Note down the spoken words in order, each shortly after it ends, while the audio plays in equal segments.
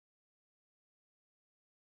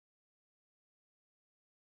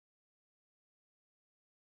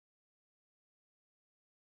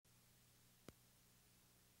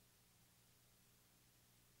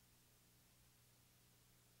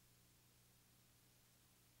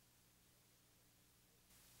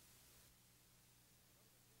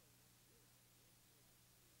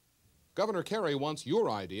Governor Carey wants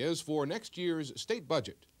your ideas for next year's state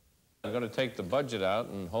budget. I'm going to take the budget out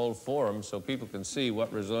and hold forums so people can see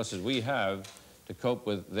what resources we have to cope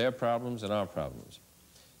with their problems and our problems.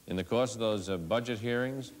 In the course of those budget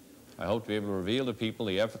hearings, I hope to be able to reveal to people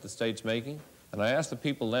the effort the state's making, and I ask the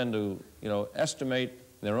people then to, estimate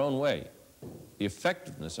in their own way the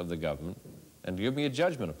effectiveness of the government and to give me a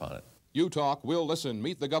judgment upon it. You Talk, We'll Listen.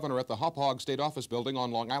 Meet the governor at the Hauppauge State Office Building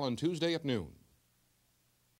on Long Island Tuesday at noon.